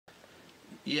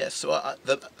Yes, so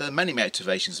there are many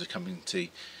motivations for coming to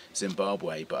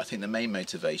Zimbabwe, but I think the main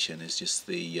motivation is just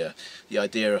the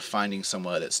idea of finding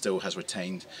somewhere that still has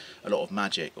retained a lot of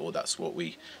magic, or that's what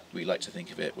we like to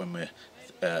think of it when we're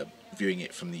viewing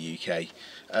it from the UK.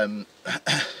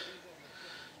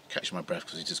 Catch my breath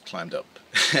because he just climbed up.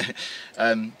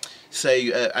 And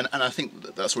I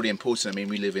think that's really important. I mean,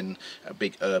 we live in a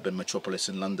big urban metropolis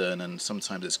in London, and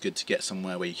sometimes it's good to get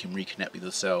somewhere where you can reconnect with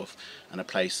yourself, and a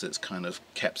place that's kind of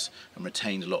kept and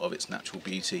retained a lot of its natural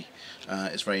beauty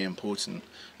is very important.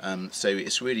 So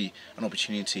it's really an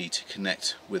opportunity to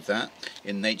connect with that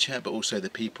in nature, but also the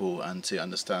people, and to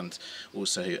understand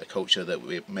also a culture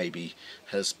that maybe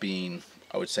has been,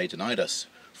 I would say, denied us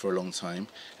for a long time,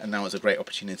 and now is a great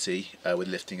opportunity with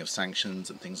lifting of sanctions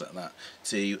and things like that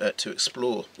to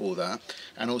explore all that,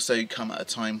 and also come at a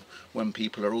time when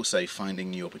people are also finding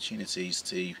new opportunities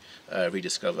to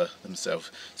rediscover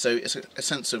themselves. So it's a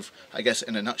sense of, I guess,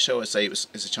 in a nutshell, I say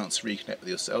it's a chance to reconnect with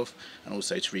yourself, and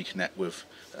also to reconnect with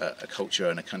a culture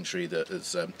and a country that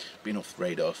has been off the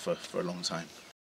radar for a long time.